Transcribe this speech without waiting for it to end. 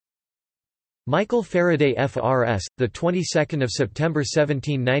Michael Faraday FRS, the 22nd of September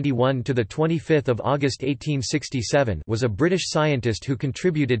 1791 to the 25th of August 1867, was a British scientist who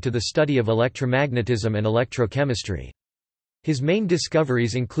contributed to the study of electromagnetism and electrochemistry. His main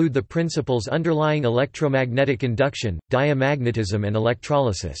discoveries include the principles underlying electromagnetic induction, diamagnetism and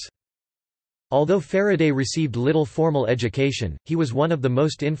electrolysis. Although Faraday received little formal education, he was one of the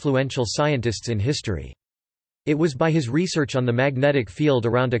most influential scientists in history. It was by his research on the magnetic field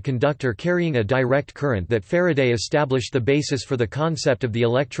around a conductor carrying a direct current that Faraday established the basis for the concept of the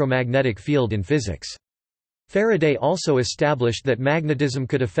electromagnetic field in physics. Faraday also established that magnetism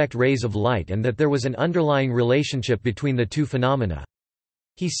could affect rays of light and that there was an underlying relationship between the two phenomena.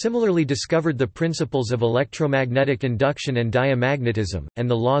 He similarly discovered the principles of electromagnetic induction and diamagnetism, and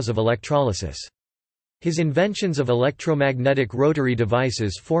the laws of electrolysis. His inventions of electromagnetic rotary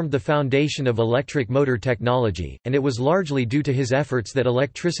devices formed the foundation of electric motor technology, and it was largely due to his efforts that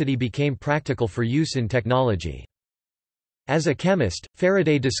electricity became practical for use in technology. As a chemist,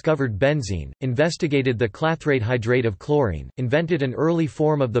 Faraday discovered benzene, investigated the clathrate hydrate of chlorine, invented an early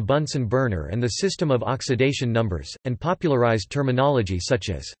form of the Bunsen burner and the system of oxidation numbers, and popularized terminology such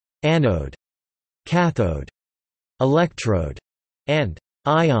as anode, cathode, electrode, and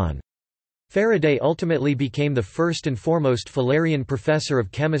ion. Faraday ultimately became the first and foremost Fullerian Professor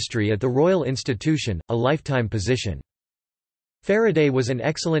of Chemistry at the Royal Institution, a lifetime position. Faraday was an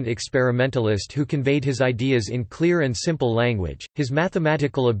excellent experimentalist who conveyed his ideas in clear and simple language. His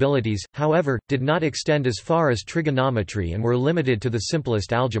mathematical abilities, however, did not extend as far as trigonometry and were limited to the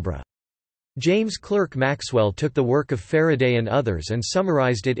simplest algebra. James Clerk Maxwell took the work of Faraday and others and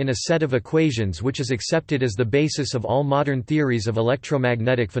summarized it in a set of equations which is accepted as the basis of all modern theories of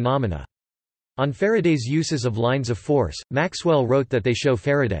electromagnetic phenomena. On Faraday's uses of lines of force, Maxwell wrote that they show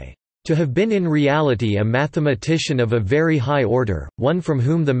Faraday to have been in reality a mathematician of a very high order, one from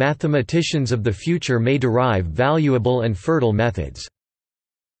whom the mathematicians of the future may derive valuable and fertile methods.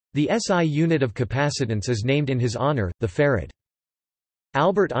 The SI unit of capacitance is named in his honor, the farad.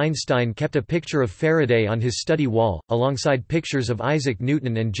 Albert Einstein kept a picture of Faraday on his study wall, alongside pictures of Isaac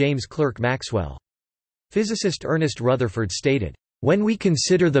Newton and James Clerk Maxwell. Physicist Ernest Rutherford stated, "When we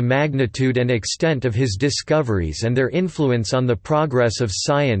consider the magnitude and extent of his discoveries and their influence on the progress of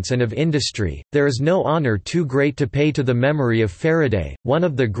science and of industry, there is no honor too great to pay to the memory of Faraday, one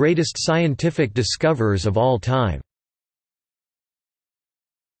of the greatest scientific discoverers of all time."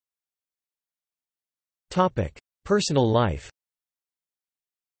 Personal life.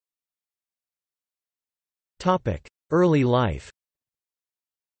 Early life.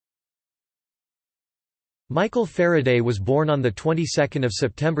 Michael Faraday was born on the 22nd of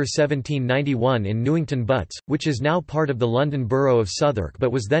September 1791 in Newington Butts, which is now part of the London Borough of Southwark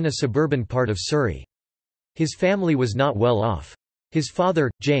but was then a suburban part of Surrey. His family was not well off. His father,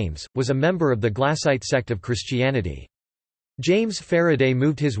 James, was a member of the Glassite sect of Christianity. James Faraday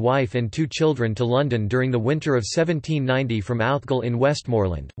moved his wife and 2 children to London during the winter of 1790 from Outhgal in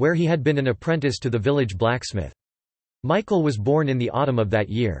Westmoreland, where he had been an apprentice to the village blacksmith. Michael was born in the autumn of that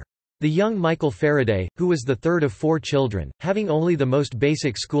year. The young Michael Faraday, who was the third of 4 children, having only the most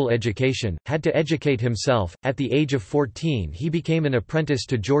basic school education, had to educate himself. At the age of 14 he became an apprentice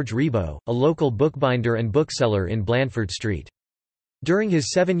to George Ribot, a local bookbinder and bookseller in Blandford Street. During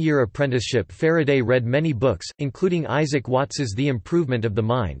his 7-year apprenticeship Faraday read many books, including Isaac Watts's The Improvement of the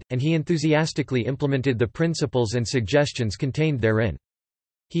Mind, and he enthusiastically implemented the principles and suggestions contained therein.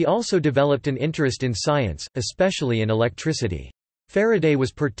 He also developed an interest in science, especially in electricity. Faraday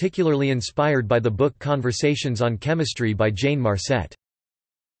was particularly inspired by the book Conversations on Chemistry by Jane Marcet.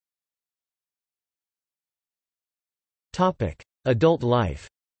 Adult life.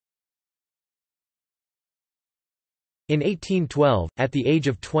 In 1812, at the age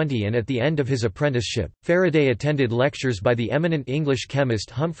of 20 and at the end of his apprenticeship, Faraday attended lectures by the eminent English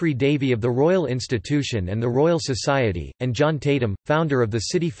chemist Humphrey Davy of the Royal Institution and the Royal Society, and John Tatum, founder of the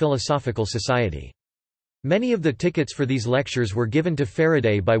City Philosophical Society. Many of the tickets for these lectures were given to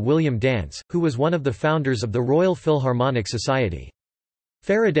Faraday by William Dance, who was one of the founders of the Royal Philharmonic Society.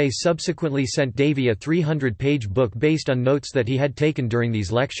 Faraday subsequently sent Davy a 300-page book based on notes that he had taken during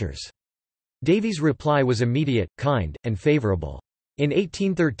these lectures. Davy's reply was immediate, kind, and favorable. In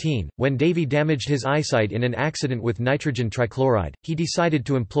 1813, when Davy damaged his eyesight in an accident with nitrogen trichloride, he decided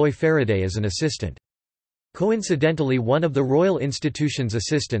to employ Faraday as an assistant. Coincidentally, one of the Royal Institution's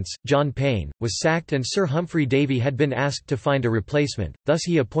assistants, John Payne, was sacked and Sir Humphrey Davy had been asked to find a replacement, thus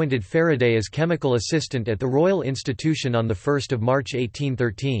he appointed Faraday as chemical assistant at the Royal Institution on 1 March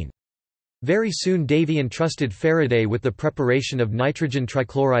 1813. Very soon Davy entrusted Faraday with the preparation of nitrogen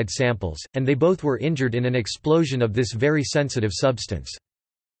trichloride samples, and they both were injured in an explosion of this very sensitive substance.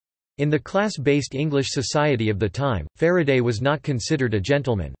 In the class-based English society of the time, Faraday was not considered a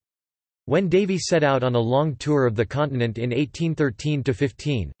gentleman. When Davy set out on a long tour of the continent in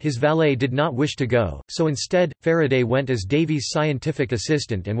 1813–15, his valet did not wish to go, so instead, Faraday went as Davy's scientific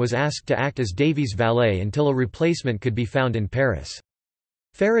assistant and was asked to act as Davy's valet until a replacement could be found in Paris.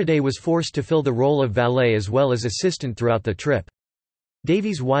 Faraday was forced to fill the role of valet as well as assistant throughout the trip.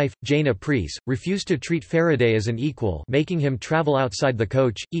 Davy's wife, Jane Aprice, refused to treat Faraday as an equal, making him travel outside the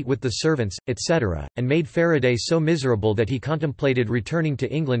coach, eat with the servants, etc., and made Faraday so miserable that he contemplated returning to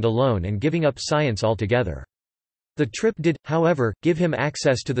England alone and giving up science altogether. The trip did, however, give him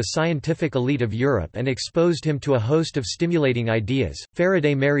access to the scientific elite of Europe and exposed him to a host of stimulating ideas.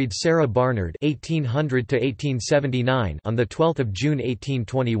 Faraday married Sarah Barnard (1800–1879) on the 12th of June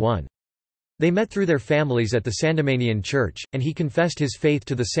 1821. They met through their families at the Sandemanian church, and he confessed his faith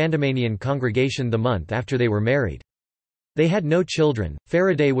to the Sandemanian congregation the month after they were married. They had no children.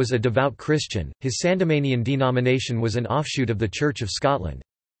 Faraday was a devout Christian. His Sandemanian denomination was an offshoot of the Church of Scotland.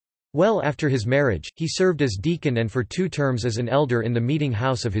 Well after his marriage, he served as deacon and for 2 terms as an elder in the meeting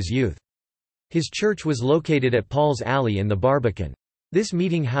house of his youth. His church was located at Paul's Alley in the Barbican. This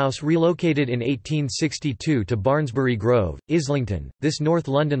meeting house relocated in 1862 to Barnsbury Grove, Islington. This North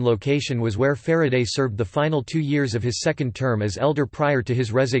London location was where Faraday served the final 2 years of his second term as elder prior to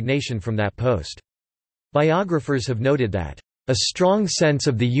his resignation from that post. Biographers have noted that, "A strong sense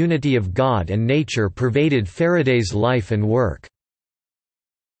of the unity of God and nature pervaded Faraday's life and work."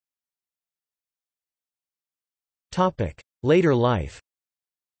 Later life.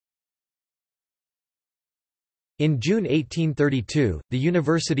 In June 1832, the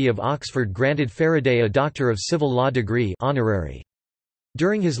University of Oxford granted Faraday a Doctor of Civil Law degree honorary.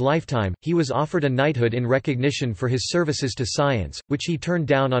 During his lifetime, he was offered a knighthood in recognition for his services to science, which he turned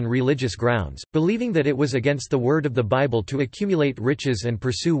down on religious grounds, believing that it was against the word of the Bible to accumulate riches and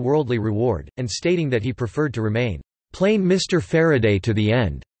pursue worldly reward, and stating that he preferred to remain plain Mr. Faraday to the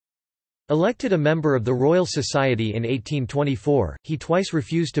end. Elected a member of the Royal Society in 1824, he twice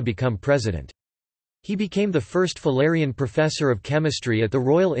refused to become president. He became the first Fullerian professor of chemistry at the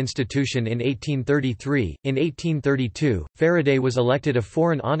Royal Institution in 1833. In 1832, Faraday was elected a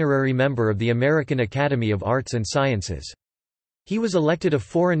foreign honorary member of the American Academy of Arts and Sciences. He was elected a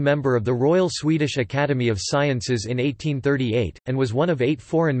foreign member of the Royal Swedish Academy of Sciences in 1838, and was one of 8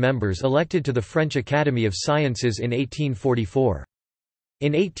 foreign members elected to the French Academy of Sciences in 1844.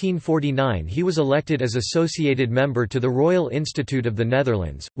 In 1849 he was elected as associated member to the Royal Institute of the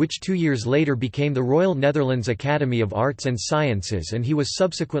Netherlands, which 2 years later became the Royal Netherlands Academy of Arts and Sciences, and he was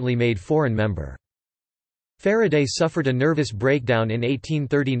subsequently made foreign member. Faraday suffered a nervous breakdown in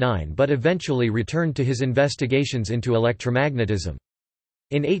 1839 but eventually returned to his investigations into electromagnetism.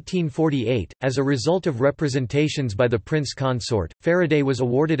 In 1848, as a result of representations by the Prince Consort, Faraday was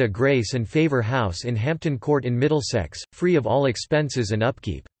awarded a Grace and Favour house in Hampton Court in Middlesex, free of all expenses and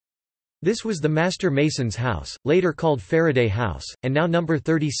upkeep. This was the Master Mason's house, later called Faraday House, and now number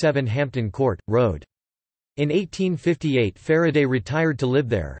 37 Hampton Court, Road. In 1858 Faraday retired to live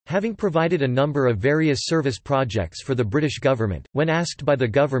there, having provided a number of various service projects for the British government. When asked by the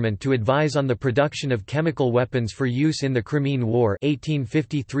government to advise on the production of chemical weapons for use in the Crimean War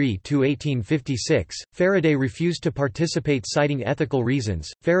 1853–1856, Faraday refused to participate citing ethical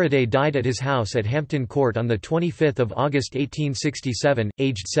reasons. Faraday died at his house at Hampton Court on 25 August 1867,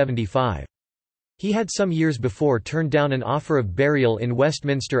 aged 75. He had some years before turned down an offer of burial in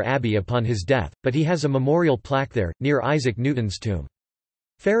Westminster Abbey upon his death, but he has a memorial plaque there, near Isaac Newton's tomb.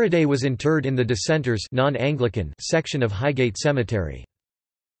 Faraday was interred in the Dissenters non-Anglican section of Highgate Cemetery.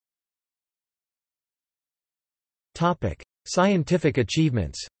 Scientific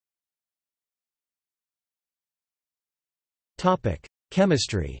achievements.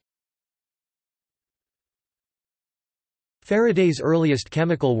 Chemistry. Faraday's earliest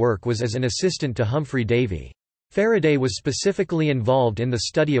chemical work was as an assistant to Humphrey Davy. Faraday was specifically involved in the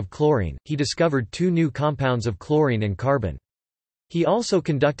study of chlorine. He discovered 2 new compounds of chlorine and carbon. He also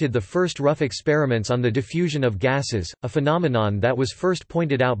conducted the first rough experiments on the diffusion of gases, a phenomenon that was first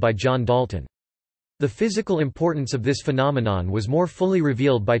pointed out by John Dalton. The physical importance of this phenomenon was more fully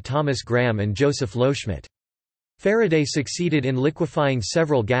revealed by Thomas Graham and Joseph Loschmidt. Faraday succeeded in liquefying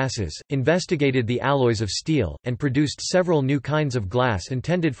several gases, investigated the alloys of steel, and produced several new kinds of glass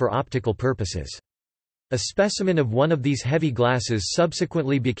intended for optical purposes. A specimen of one of these heavy glasses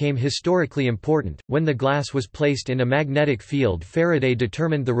subsequently became historically important. When the glass was placed in a magnetic field, Faraday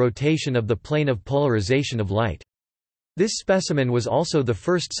determined the rotation of the plane of polarization of light. This specimen was also the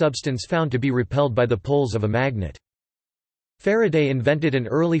first substance found to be repelled by the poles of a magnet. Faraday invented an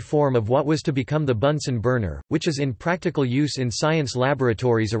early form of what was to become the Bunsen burner, which is in practical use in science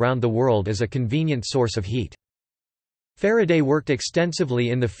laboratories around the world as a convenient source of heat. Faraday worked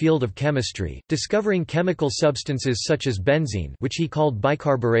extensively in the field of chemistry, discovering chemical substances such as benzene, which he called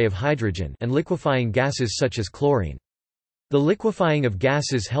bicarburate of hydrogen, and liquefying gases such as chlorine. The liquefying of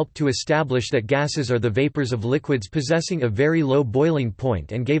gases helped to establish that gases are the vapors of liquids possessing a very low boiling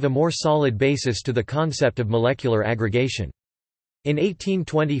point and gave a more solid basis to the concept of molecular aggregation. In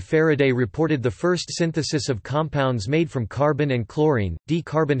 1820 Faraday reported the first synthesis of compounds made from carbon and chlorine,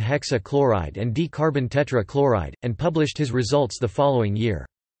 D-carbon hexachloride and D-carbon tetrachloride, and published his results the following year.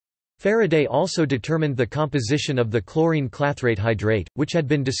 Faraday also determined the composition of the chlorine clathrate hydrate, which had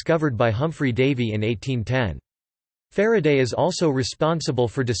been discovered by Humphrey Davy in 1810. Faraday is also responsible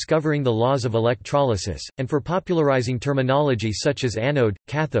for discovering the laws of electrolysis, and for popularizing terminology such as anode,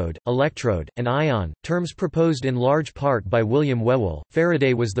 cathode, electrode, and ion, terms proposed in large part by William Whewell.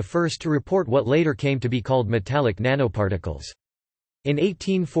 Faraday was the first to report what later came to be called metallic nanoparticles. In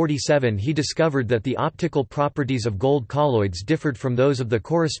 1847 he discovered that the optical properties of gold colloids differed from those of the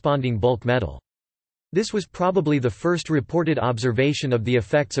corresponding bulk metal. This was probably the first reported observation of the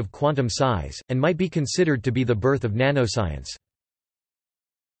effects of quantum size, and might be considered to be the birth of nanoscience.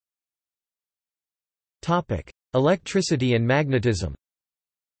 Electricity and magnetism.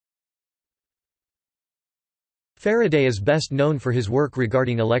 Faraday is best known for his work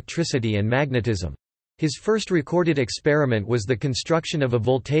regarding electricity and magnetism. His first recorded experiment was the construction of a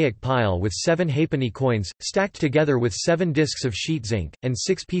voltaic pile with 7 halfpenny coins, stacked together with 7 discs of sheet zinc, and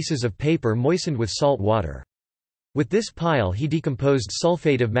 6 pieces of paper moistened with salt water. With this pile he decomposed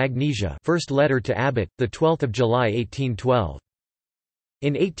sulfate of magnesia, first letter to Abbott, 12 July 1812.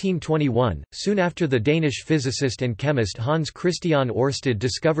 In 1821, soon after the Danish physicist and chemist Hans Christian Ørsted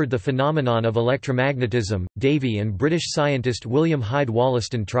discovered the phenomenon of electromagnetism, Davy and British scientist William Hyde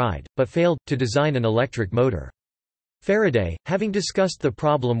Wollaston tried, but failed, to design an electric motor. Faraday, having discussed the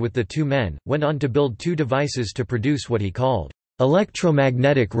problem with the two men, went on to build 2 devices to produce what he called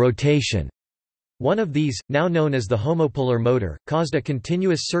electromagnetic rotation. One of these, now known as the homopolar motor, caused a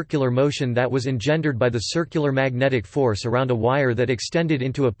continuous circular motion that was engendered by the circular magnetic force around a wire that extended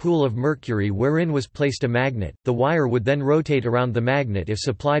into a pool of mercury wherein was placed a magnet. The wire would then rotate around the magnet if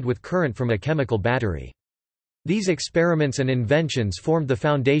supplied with current from a chemical battery. These experiments and inventions formed the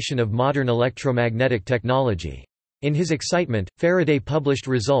foundation of modern electromagnetic technology. In his excitement, Faraday published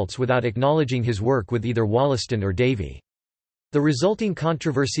results without acknowledging his work with either Wollaston or Davy. The resulting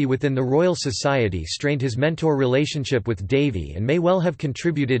controversy within the Royal Society strained his mentor relationship with Davy and may well have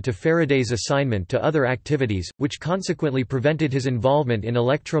contributed to Faraday's assignment to other activities, which consequently prevented his involvement in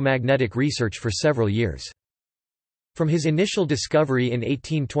electromagnetic research for several years. From his initial discovery in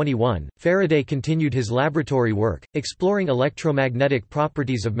 1821, Faraday continued his laboratory work, exploring electromagnetic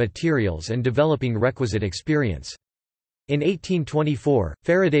properties of materials and developing requisite experience. In 1824,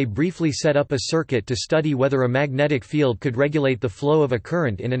 Faraday briefly set up a circuit to study whether a magnetic field could regulate the flow of a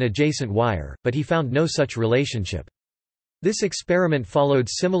current in an adjacent wire, but he found no such relationship. This experiment followed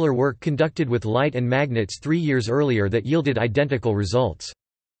similar work conducted with light and magnets 3 years earlier that yielded identical results.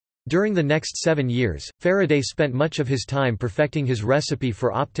 During the next 7 years, Faraday spent much of his time perfecting his recipe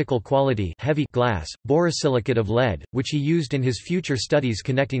for optical quality heavy glass, borosilicate of lead, which he used in his future studies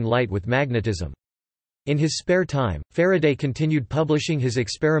connecting light with magnetism. In his spare time, Faraday continued publishing his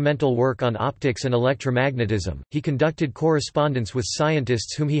experimental work on optics and electromagnetism. He conducted correspondence with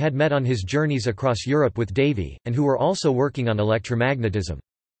scientists whom he had met on his journeys across Europe with Davy, and who were also working on electromagnetism.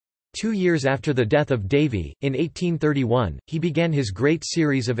 2 years after the death of Davy, in 1831, he began his great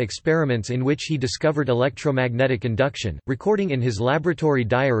series of experiments in which he discovered electromagnetic induction, recording in his laboratory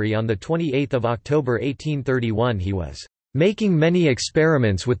diary on 28 October 1831 he was making many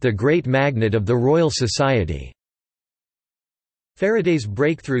experiments with the great magnet of the Royal Society. Faraday's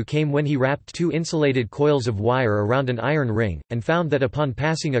breakthrough came when he wrapped 2 insulated coils of wire around an iron ring, and found that upon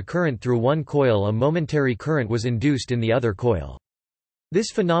passing a current through one coil a momentary current was induced in the other coil.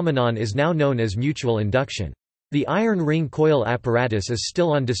 This phenomenon is now known as mutual induction. The iron ring coil apparatus is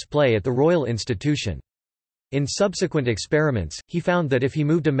still on display at the Royal Institution. In subsequent experiments, he found that if he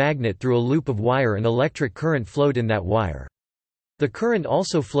moved a magnet through a loop of wire an electric current flowed in that wire. The current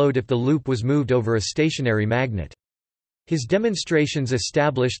also flowed if the loop was moved over a stationary magnet. His demonstrations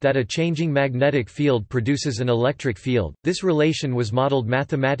established that a changing magnetic field produces an electric field. This relation was modeled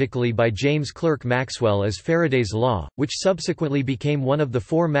mathematically by James Clerk Maxwell as Faraday's law, which subsequently became one of the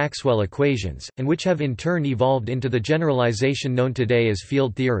 4 Maxwell equations, and which have in turn evolved into the generalization known today as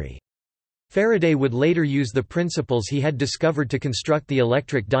field theory. Faraday would later use the principles he had discovered to construct the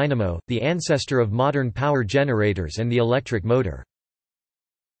electric dynamo, the ancestor of modern power generators and the electric motor.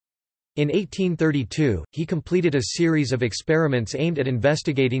 In 1832, he completed a series of experiments aimed at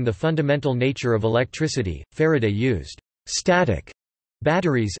investigating the fundamental nature of electricity. Faraday used static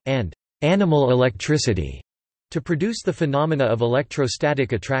batteries and animal electricity to produce the phenomena of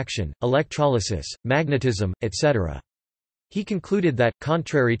electrostatic attraction, electrolysis, magnetism, etc. He concluded that,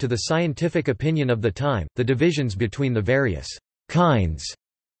 contrary to the scientific opinion of the time, the divisions between the various kinds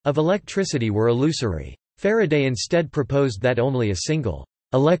of electricity were illusory. Faraday instead proposed that only a single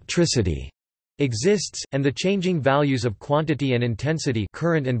electricity exists, and the changing values of quantity and intensity,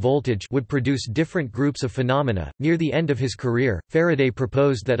 current and voltage, would produce different groups of phenomena. Near the end of his career, Faraday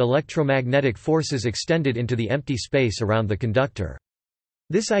proposed that electromagnetic forces extended into the empty space around the conductor.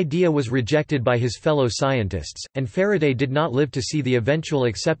 This idea was rejected by his fellow scientists, and Faraday did not live to see the eventual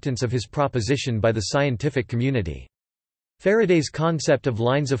acceptance of his proposition by the scientific community. Faraday's concept of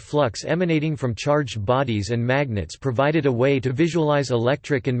lines of flux emanating from charged bodies and magnets provided a way to visualize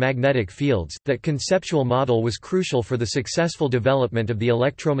electric and magnetic fields. That conceptual model was crucial for the successful development of the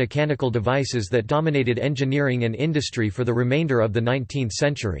electromechanical devices that dominated engineering and industry for the remainder of the 19th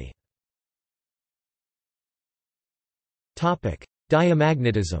century.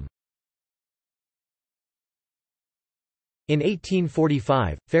 Diamagnetism. In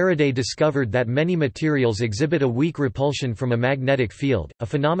 1845, Faraday discovered that many materials exhibit a weak repulsion from a magnetic field, a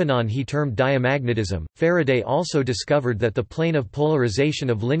phenomenon he termed diamagnetism. Faraday also discovered that the plane of polarization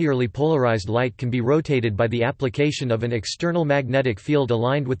of linearly polarized light can be rotated by the application of an external magnetic field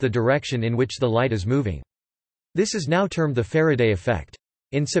aligned with the direction in which the light is moving. This is now termed the Faraday effect.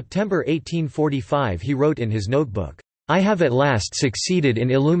 In September 1845 he wrote in his notebook, "I have at last succeeded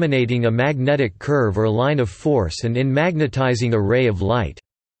in illuminating a magnetic curve or line of force and in magnetizing a ray of light."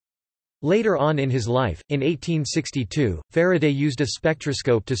 Later on in his life, in 1862, Faraday used a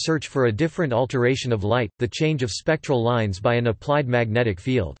spectroscope to search for a different alteration of light, the change of spectral lines by an applied magnetic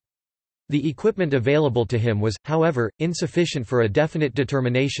field. The equipment available to him was, however, insufficient for a definite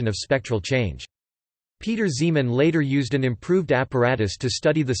determination of spectral change. Peter Zeeman later used an improved apparatus to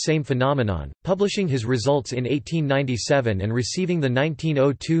study the same phenomenon, publishing his results in 1897 and receiving the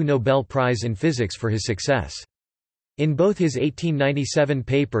 1902 Nobel Prize in Physics for his success. In both his 1897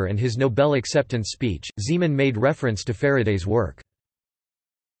 paper and his Nobel acceptance speech, Zeeman made reference to Faraday's work.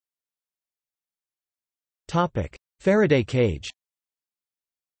 Faraday cage.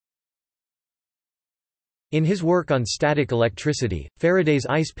 In his work on static electricity, Faraday's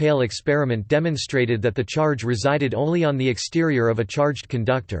ice pail experiment demonstrated that the charge resided only on the exterior of a charged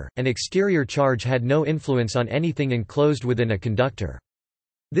conductor, and exterior charge had no influence on anything enclosed within a conductor.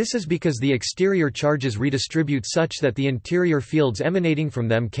 This is because the exterior charges redistribute such that the interior fields emanating from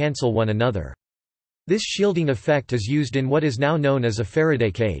them cancel one another. This shielding effect is used in what is now known as a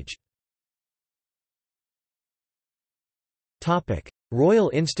Faraday cage. Royal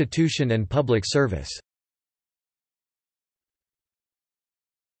institution and public service.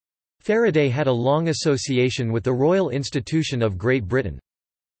 Faraday had a long association with the Royal Institution of Great Britain.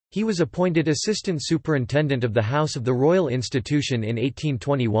 He was appointed Assistant Superintendent of the House of the Royal Institution in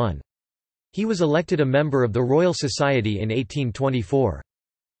 1821. He was elected a member of the Royal Society in 1824.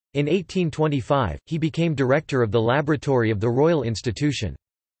 In 1825, he became Director of the Laboratory of the Royal Institution.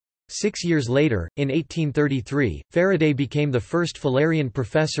 6 years later, in 1833, Faraday became the first Fullerian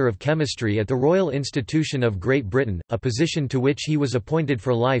Professor of Chemistry at the Royal Institution of Great Britain, a position to which he was appointed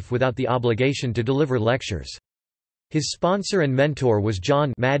for life without the obligation to deliver lectures. His sponsor and mentor was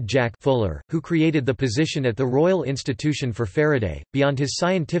John Mad Jack Fuller, who created the position at the Royal Institution for Faraday. Beyond his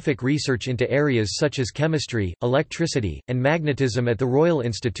scientific research into areas such as chemistry, electricity, and magnetism at the Royal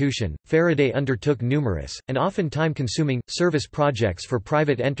Institution, Faraday undertook numerous, and often time-consuming, service projects for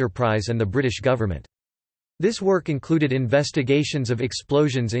private enterprise and the British government. This work included investigations of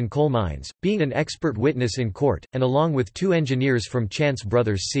explosions in coal mines, being an expert witness in court, and along with 2 engineers from Chance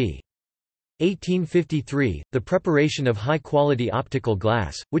Brothers c. 1853, the preparation of high-quality optical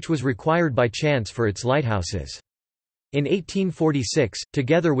glass, which was required by Chance for its lighthouses. In 1846,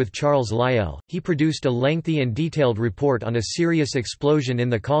 together with Charles Lyell, he produced a lengthy and detailed report on a serious explosion in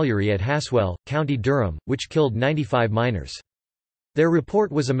the colliery at Haswell, County Durham, which killed 95 miners. Their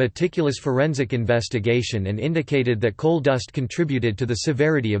report was a meticulous forensic investigation and indicated that coal dust contributed to the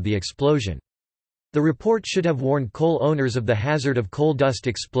severity of the explosion. The report should have warned coal owners of the hazard of coal dust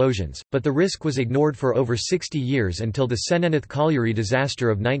explosions, but the risk was ignored for over 60 years until the Seneneth Colliery disaster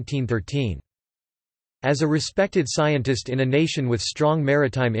of 1913. As a respected scientist in a nation with strong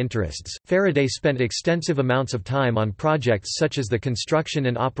maritime interests, Faraday spent extensive amounts of time on projects such as the construction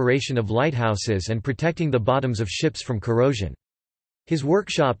and operation of lighthouses and protecting the bottoms of ships from corrosion. His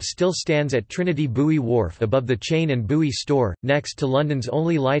workshop still stands at Trinity Buoy Wharf above the Chain and Buoy Store, next to London's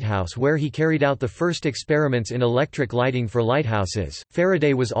only lighthouse where he carried out the first experiments in electric lighting for lighthouses.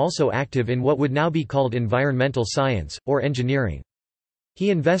 Faraday was also active in what would now be called environmental science, or engineering. He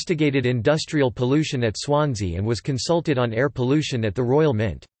investigated industrial pollution at Swansea and was consulted on air pollution at the Royal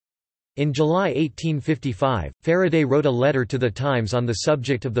Mint. In July 1855, Faraday wrote a letter to the Times on the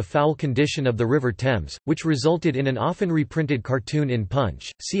subject of the foul condition of the River Thames, which resulted in an often reprinted cartoon in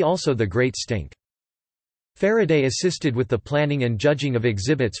Punch. See also The Great Stink. Faraday assisted with the planning and judging of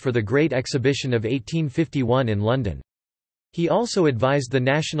exhibits for the Great Exhibition of 1851 in London. He also advised the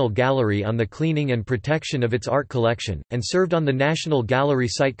National Gallery on the cleaning and protection of its art collection, and served on the National Gallery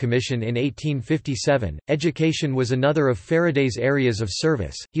Site Commission in 1857. Education was another of Faraday's areas of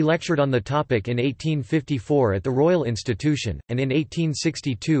service. He lectured on the topic in 1854 at the Royal Institution, and in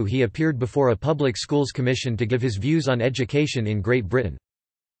 1862 he appeared before a Public Schools Commission to give his views on education in Great Britain.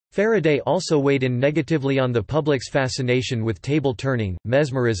 Faraday also weighed in negatively on the public's fascination with table turning,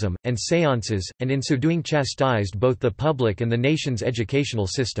 mesmerism, and séances, and in so doing chastised both the public and the nation's educational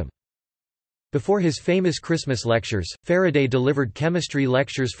system. Before his famous Christmas lectures, Faraday delivered chemistry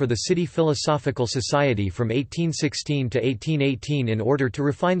lectures for the City Philosophical Society from 1816 to 1818 in order to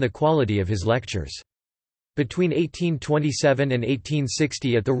refine the quality of his lectures. Between 1827 and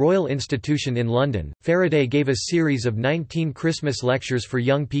 1860 at the Royal Institution in London, Faraday gave a series of 19 Christmas lectures for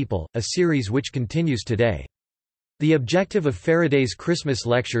young people, a series which continues today. The objective of Faraday's Christmas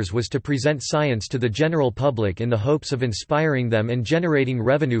lectures was to present science to the general public in the hopes of inspiring them and generating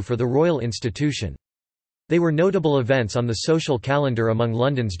revenue for the Royal Institution. They were notable events on the social calendar among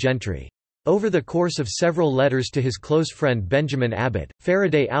London's gentry. Over the course of several letters to his close friend Benjamin Abbott,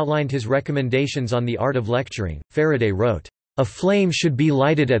 Faraday outlined his recommendations on the art of lecturing. Faraday wrote, "A flame should be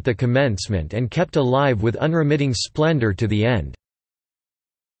lighted at the commencement and kept alive with unremitting splendor to the end."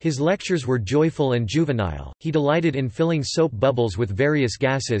 His lectures were joyful and juvenile. He delighted in filling soap bubbles with various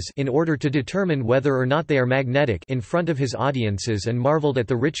gases in order to determine whether or not they are magnetic in front of his audiences and marveled at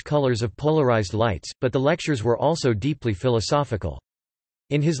the rich colors of polarized lights, but the lectures were also deeply philosophical.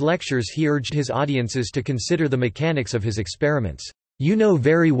 In his lectures he urged his audiences to consider the mechanics of his experiments. "You know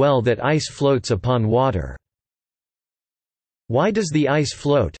very well that ice floats upon water. Why does the ice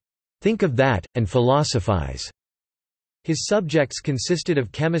float? Think of that, and philosophize." His subjects consisted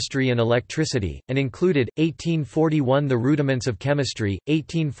of chemistry and electricity, and included, 1841 The Rudiments of Chemistry,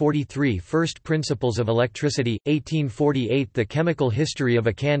 1843 First Principles of Electricity, 1848 The Chemical History of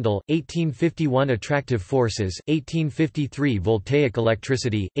a Candle, 1851 Attractive Forces, 1853 Voltaic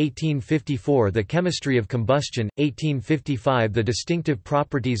Electricity, 1854 The Chemistry of Combustion, 1855 The Distinctive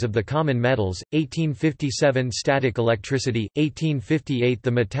Properties of the Common Metals, 1857 Static Electricity, 1858 The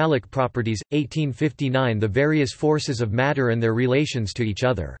Metallic Properties, 1859 The Various Forces of matter and their relations to each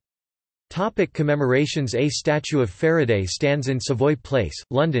other. Topic commemorations. A statue of Faraday stands in Savoy Place,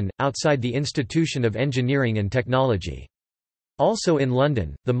 London, outside the Institution of Engineering and Technology. Also in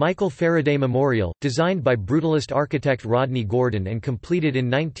London, the Michael Faraday Memorial, designed by brutalist architect Rodney Gordon and completed in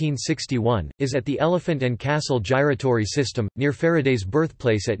 1961, is at the Elephant and Castle Gyratory System, near Faraday's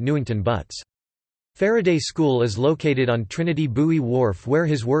birthplace at Newington Butts. Faraday School is located on Trinity Buoy Wharf where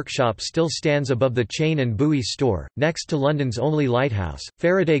his workshop still stands above the Chain and Buoy Store, next to London's only lighthouse.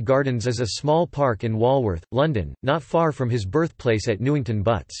 Faraday Gardens is a small park in Walworth, London, not far from his birthplace at Newington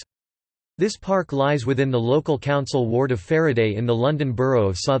Butts. This park lies within the local council ward of Faraday in the London Borough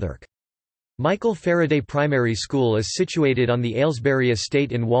of Southwark. Michael Faraday Primary School is situated on the Aylesbury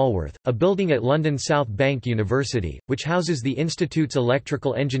Estate in Walworth, a building at London South Bank University, which houses the Institute's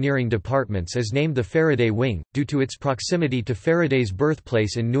electrical engineering departments, is named the Faraday Wing, due to its proximity to Faraday's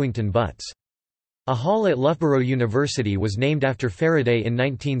birthplace in Newington Butts. A hall at Loughborough University was named after Faraday in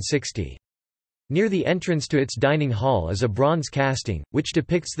 1960. Near the entrance to its dining hall is a bronze casting, which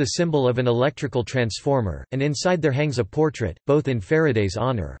depicts the symbol of an electrical transformer, and inside there hangs a portrait, both in Faraday's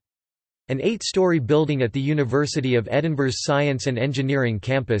honour. An 8-story building at the University of Edinburgh's Science and Engineering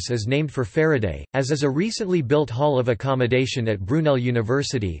campus is named for Faraday, as is a recently built hall of accommodation at Brunel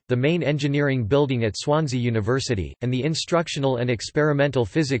University, the main engineering building at Swansea University, and the Instructional and Experimental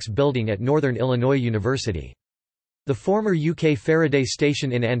Physics building at Northern Illinois University. The former UK Faraday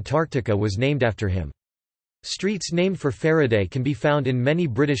Station in Antarctica was named after him. Streets named for Faraday can be found in many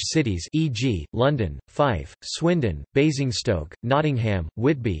British cities, e.g., London, Fife, Swindon, Basingstoke, Nottingham,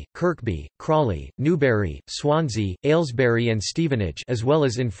 Whitby, Kirkby, Crawley, Newbury, Swansea, Aylesbury and Stevenage, as well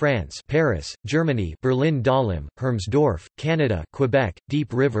as in France, Paris, Germany, Berlin-Dahlem, Hermsdorf, Canada, Quebec,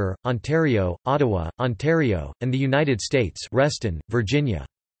 Deep River, Ontario, Ottawa, Ontario, and the United States, Reston, Virginia.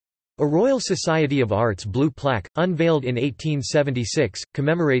 A Royal Society of Arts blue plaque, unveiled in 1876,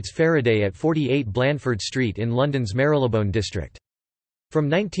 commemorates Faraday at 48 Blandford Street in London's Marylebone district. From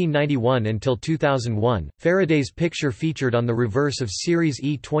 1991 until 2001, Faraday's picture featured on the reverse of Series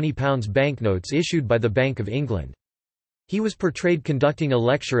E £20 banknotes issued by the Bank of England. He was portrayed conducting a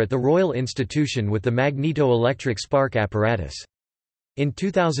lecture at the Royal Institution with the magneto-electric spark apparatus. In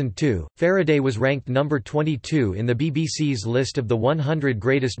 2002, Faraday was ranked number 22 in the BBC's list of the 100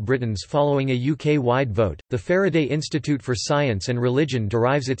 greatest Britons following a UK-wide vote. The Faraday Institute for Science and Religion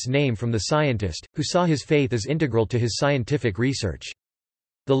derives its name from the scientist, who saw his faith as integral to his scientific research.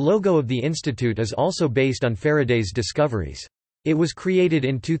 The logo of the institute is also based on Faraday's discoveries. It was created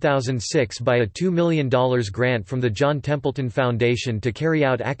in 2006 by a $2 million grant from the John Templeton Foundation to carry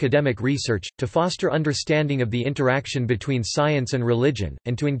out academic research, to foster understanding of the interaction between science and religion,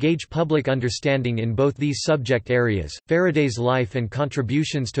 and to engage public understanding in both these subject areas. Faraday's life and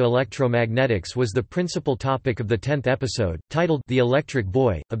contributions to electromagnetics was the principal topic of the 10th episode, titled The Electric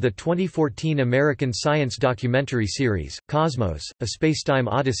Boy, of the 2014 American science documentary series, Cosmos, A Spacetime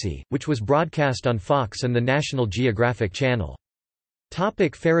Odyssey, which was broadcast on Fox and the National Geographic Channel.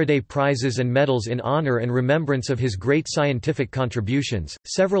 Faraday Prizes and medals in honor and remembrance of his great scientific contributions.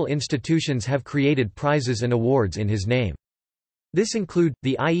 Several institutions have created prizes and awards in his name. This include,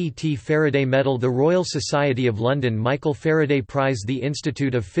 the IET Faraday Medal, the Royal Society of London Michael Faraday Prize, the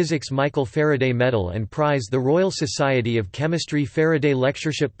Institute of Physics Michael Faraday Medal and Prize, the Royal Society of Chemistry Faraday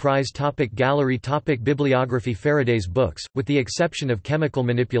Lectureship Prize. Gallery. Bibliography. Faraday's books, with the exception of Chemical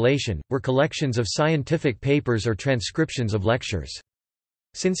Manipulation, were collections of scientific papers or transcriptions of lectures.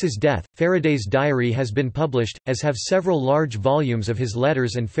 Since his death, Faraday's diary has been published, as have several large volumes of his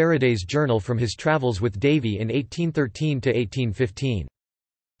letters and Faraday's journal from his travels with Davy in 1813 to 1815.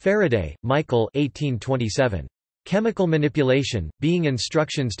 Faraday, Michael 1827. Chemical Manipulation, Being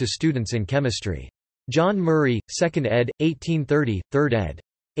Instructions to Students in Chemistry. John Murray, 2nd ed., 1830, 3rd ed.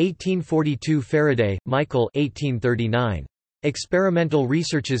 1842. Faraday, Michael 1839. Experimental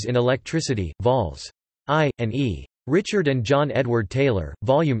Researches in Electricity, Vols. I, and E. Richard and John Edward Taylor,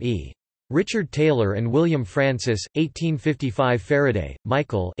 Volume E. Richard Taylor and William Francis, 1855. Faraday,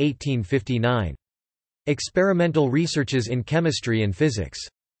 Michael 1859. Experimental Researches in Chemistry and Physics.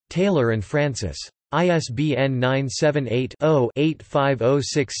 Taylor and Francis. ISBN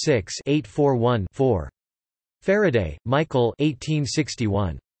 978-0-85066-841-4. Faraday, Michael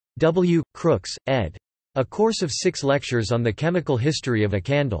 1861. W. Crooks, ed. A Course of 6 Lectures on the Chemical History of a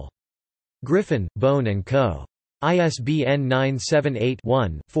Candle. Griffin, Bone & Co. ISBN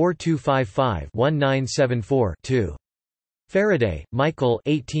 978-1-4255-1974-2. Faraday, Michael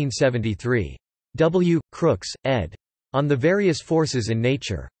 1873. W. Crooks, ed. On the Various Forces in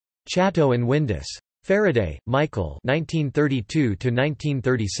Nature. Chatto and Windus. Faraday, Michael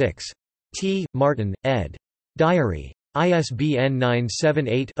 1932–1936. T. Martin, ed. Diary. ISBN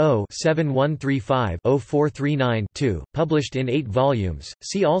 978-0-7135-0439-2, published in 8 volumes.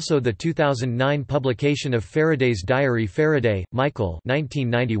 See also the 2009 publication of Faraday's diary. Faraday, Michael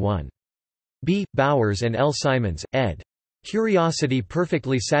 1991. B. Bowers and L. Simons, ed. Curiosity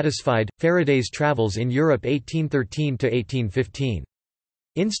Perfectly Satisfied, Faraday's Travels in Europe 1813–1815.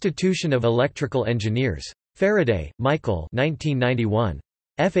 Institution of Electrical Engineers. Faraday, Michael 1991.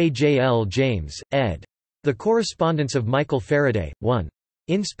 F.A.J.L. James, ed. The Correspondence of Michael Faraday, 1.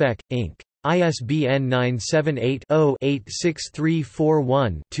 Inspec, Inc. ISBN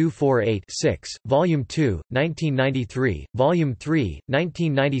 978-0-86341-248-6, Volume 2, 1993, Volume 3,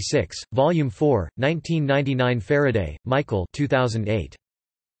 1996, Volume 4, 1999. Faraday, Michael 2008.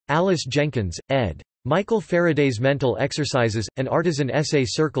 Alice Jenkins, ed. Michael Faraday's Mental Exercises, an Artisan Essay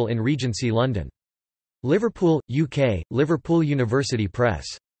Circle in Regency London. Liverpool, UK, Liverpool University Press.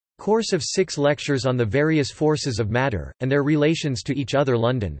 Course of 6 lectures on the various forces of matter, and their relations to each other.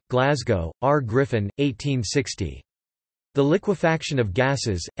 London, Glasgow, R. Griffin, 1860. The Liquefaction of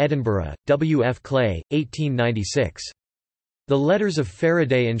Gases, Edinburgh, W. F. Clay, 1896. The Letters of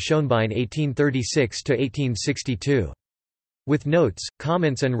Faraday and Schoenbein 1836–1862. With notes,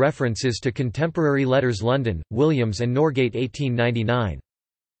 comments and references to contemporary letters. London, Williams and Norgate 1899.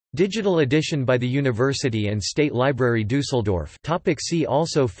 Digital edition by the University and State Library Dusseldorf. See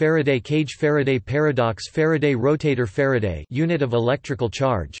also Faraday cage, Faraday paradox, Faraday rotator, Faraday unit of electrical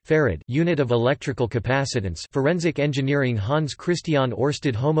charge, Farad unit of electrical capacitance, forensic engineering, Hans Christian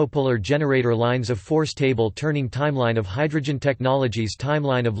Ørsted, homopolar generator, lines of force table, turning timeline of hydrogen technologies,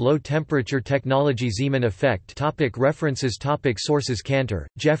 timeline of low temperature technology, Zeeman effect. References. Sources: Cantor,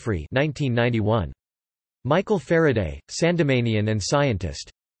 Geoffrey 1991. Michael Faraday, Sandemanian and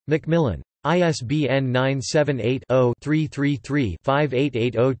scientist. Macmillan. ISBN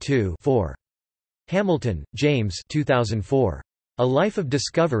 978-0-333-58802-4. Hamilton, James 2004. A Life of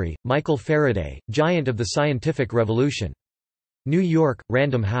Discovery, Michael Faraday, Giant of the Scientific Revolution. New York,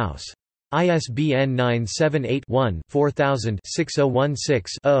 Random House. ISBN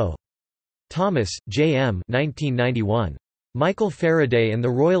 978-1-4000-6016-0. Thomas, J. M. 1991. Michael Faraday and the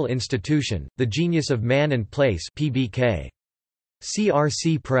Royal Institution, The Genius of Man and Place, PBK.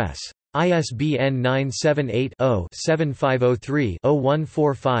 CRC Press. ISBN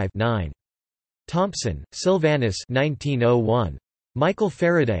 978-0-7503-0145-9. Thompson, Sylvanus 1901. Michael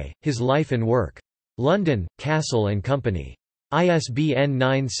Faraday, His Life and Work. London, Castle and Company. ISBN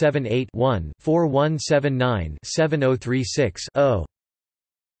 978-1-4179-7036-0.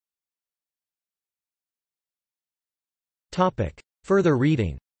 Further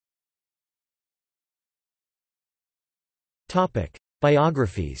reading.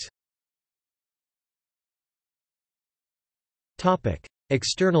 Biographies.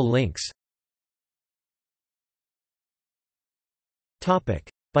 External links.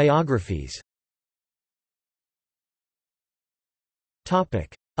 Biographies.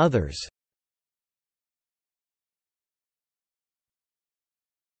 Others.